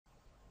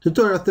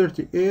Tutorial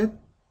 38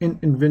 in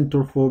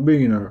Inventor for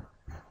Beginner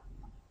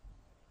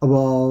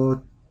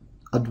about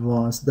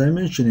advanced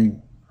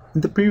dimensioning. In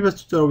the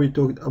previous tutorial we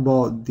talked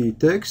about the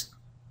text.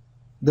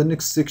 The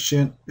next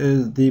section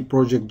is the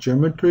project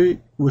geometry,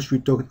 which we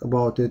talked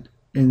about it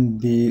in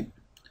the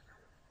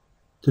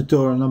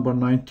tutorial number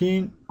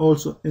 19,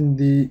 also in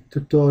the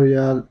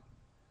tutorial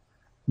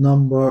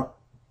number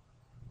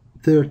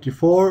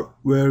 34,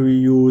 where we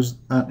used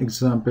an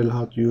example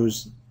how to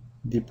use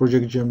the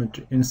project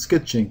geometry in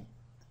sketching.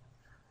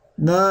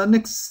 The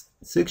next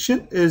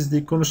section is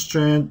the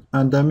constraint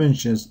and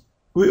dimensions.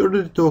 We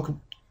already talked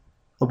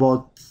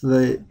about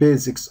the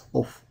basics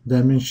of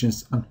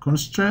dimensions and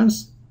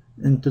constraints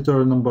in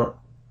tutorial number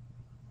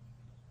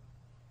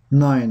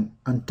 9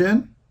 and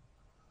 10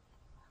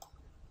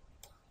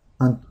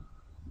 and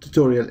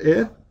tutorial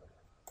 8,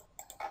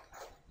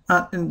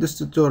 and in this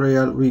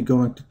tutorial we're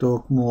going to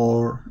talk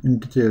more in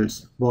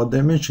details about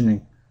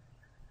dimensioning.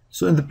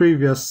 So in the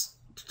previous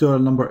tutorial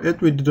number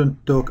 8 we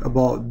didn't talk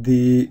about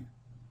the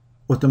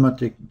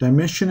automatic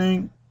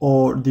dimensioning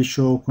or the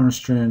show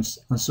constraints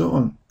and so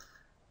on.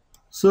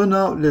 So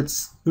now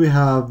we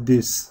have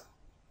this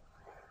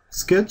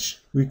sketch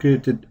we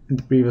created in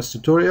the previous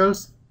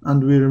tutorials,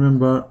 and we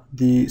remember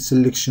the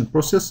selection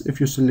process.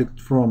 If you select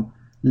from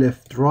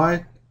left to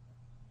right,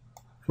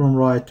 from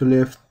right to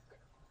left,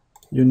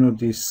 you know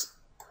this,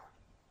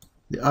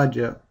 the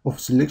idea of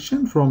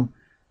selection from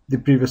the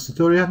previous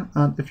tutorial.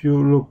 And if you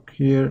look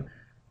here,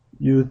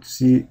 you'd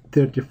see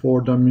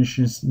 34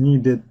 dimensions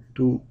needed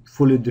to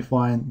fully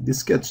define the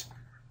sketch.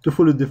 To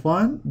fully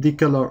define, the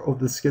color of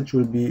the sketch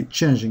will be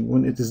changing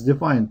when it is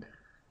defined.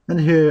 And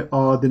here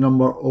are the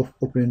number of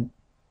open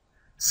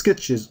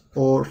sketches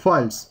or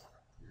files.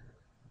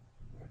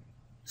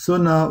 So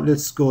now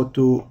let's go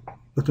to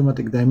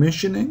automatic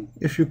dimensioning.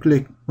 If you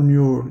click on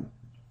your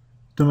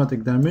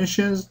automatic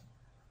dimensions,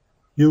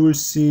 you will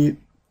see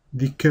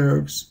the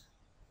curves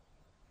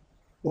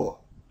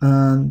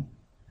and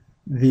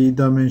the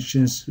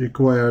dimensions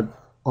required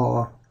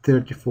are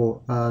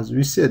 34, as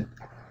we said.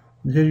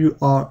 Here you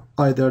are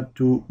either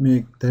to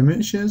make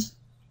dimensions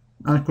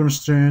and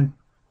constraint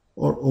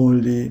or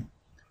only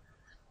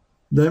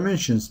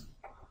dimensions.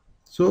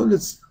 So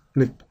let's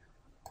click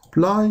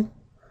apply.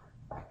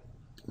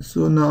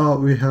 So now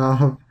we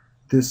have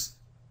this,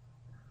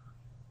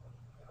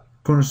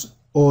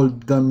 all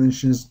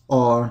dimensions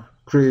are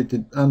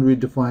created and we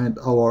defined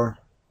our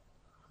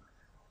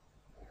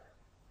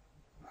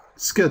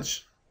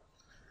sketch.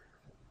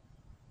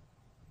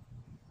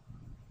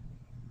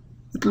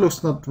 It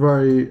looks not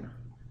very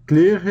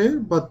clear here,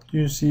 but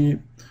you see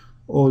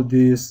all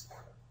these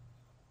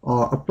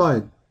are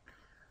applied.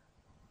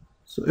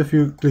 So if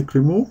you click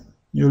remove,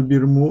 you'll be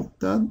removed.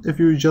 Then if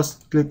you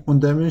just click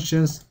on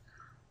dimensions,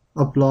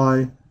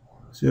 apply,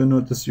 so you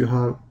notice you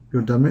have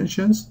your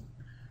dimensions.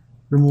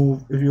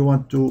 Remove if you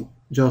want to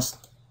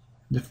just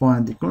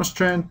define the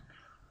constraint.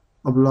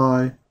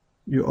 Apply,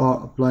 you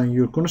are applying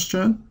your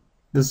constraint.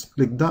 Just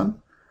click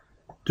done.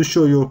 To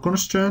show your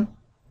constraint,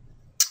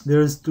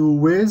 there is two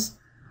ways: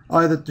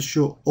 either to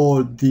show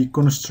all the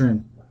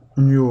constraint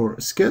on your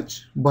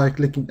sketch by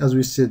clicking, as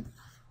we said,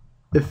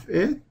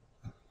 F8,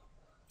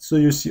 so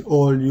you see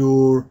all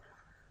your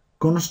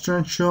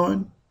constraints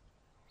shown.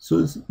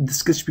 So the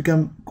sketch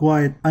become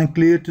quite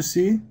unclear to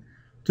see.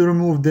 To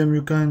remove them,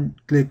 you can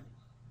click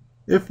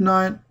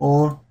F9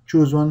 or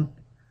choose one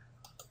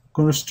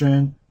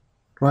constraint,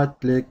 right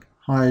click,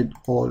 hide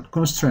all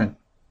constraint.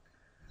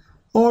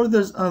 Or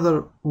there's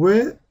another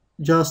way,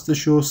 just to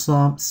show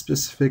some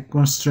specific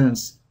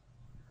constraints.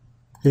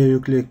 Here you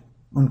click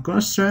on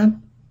constraint,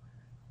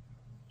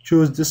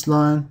 choose this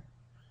line,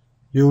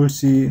 you will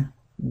see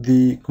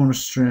the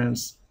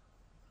constraints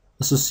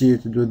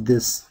associated with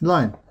this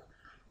line.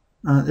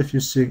 And if you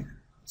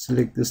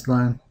select this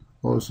line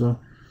also,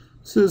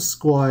 so it's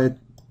quite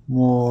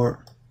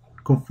more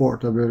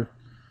comfortable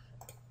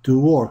to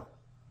work.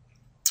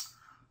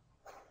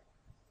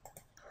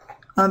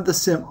 And the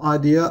same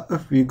idea,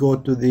 if we go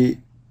to the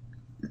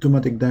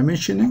automatic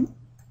dimensioning,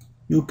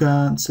 you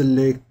can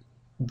select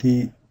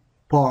the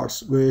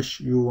parts which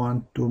you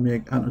want to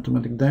make an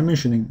automatic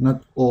dimensioning,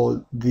 not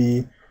all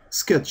the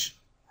sketch.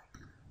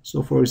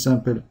 So for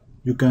example,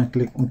 you can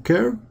click on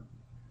curve,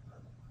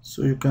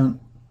 so you can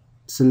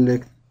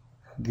select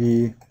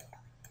the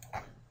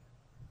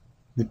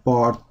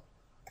part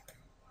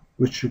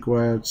which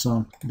required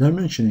some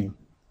dimensioning.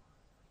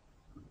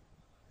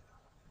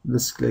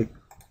 Let's click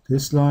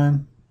this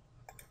line,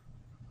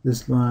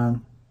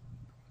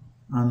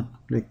 and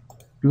click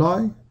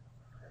apply.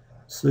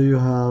 So you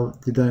have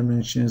the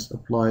dimensions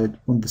applied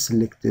on the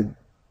selected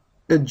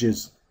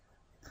edges,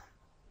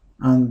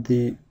 and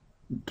the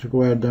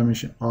required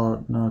dimension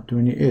are now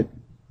 28.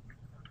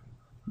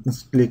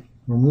 Let's click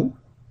remove.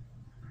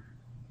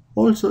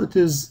 Also, it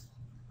is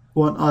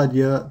one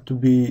idea to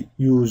be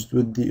used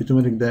with the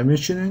automatic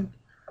dimensioning.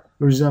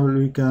 For example,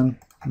 we can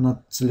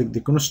not select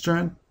the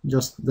constraint,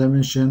 just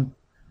dimension.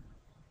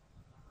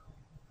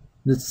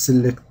 Let's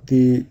select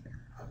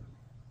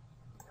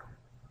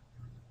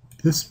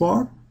this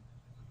part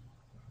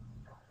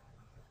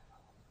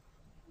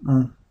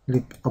and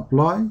click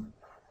apply.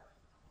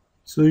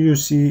 So you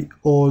see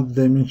all the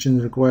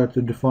dimensions required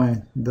to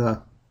define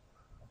the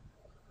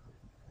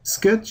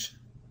sketch,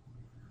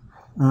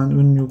 and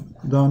when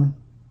you're done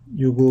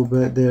you go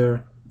back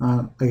there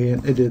and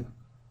again edit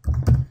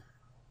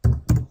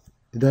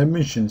the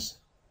dimensions.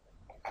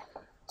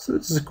 So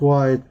it's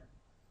quite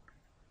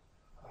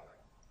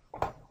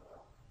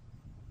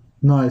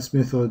nice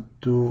method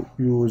to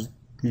use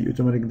the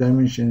automatic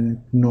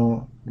dimension,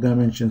 no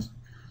dimensions.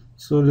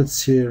 So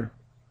let's here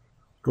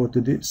go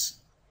to this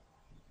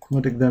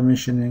automatic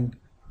dimensioning.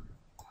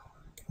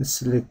 Let's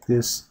select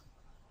this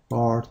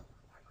part,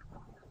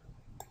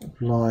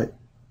 apply,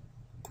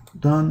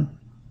 done.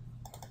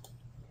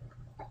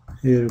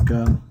 Here you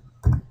can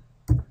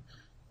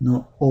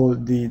know all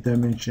the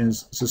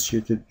dimensions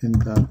associated in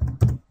that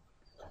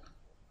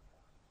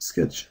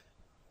sketch.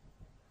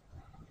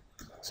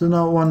 So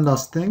now one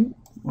last thing,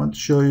 I want to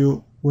show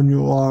you when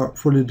you are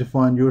fully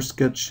defined your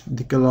sketch,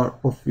 the color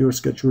of your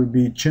sketch will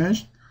be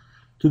changed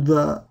to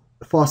the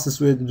fastest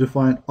way to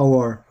define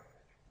our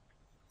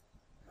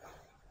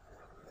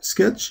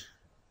sketch.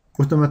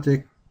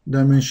 Automatic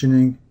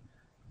dimensioning,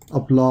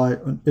 apply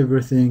on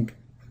everything,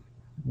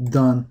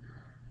 done.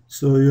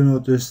 So you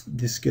notice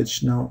the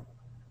sketch now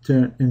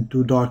turn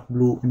into dark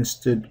blue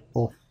instead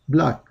of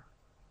black.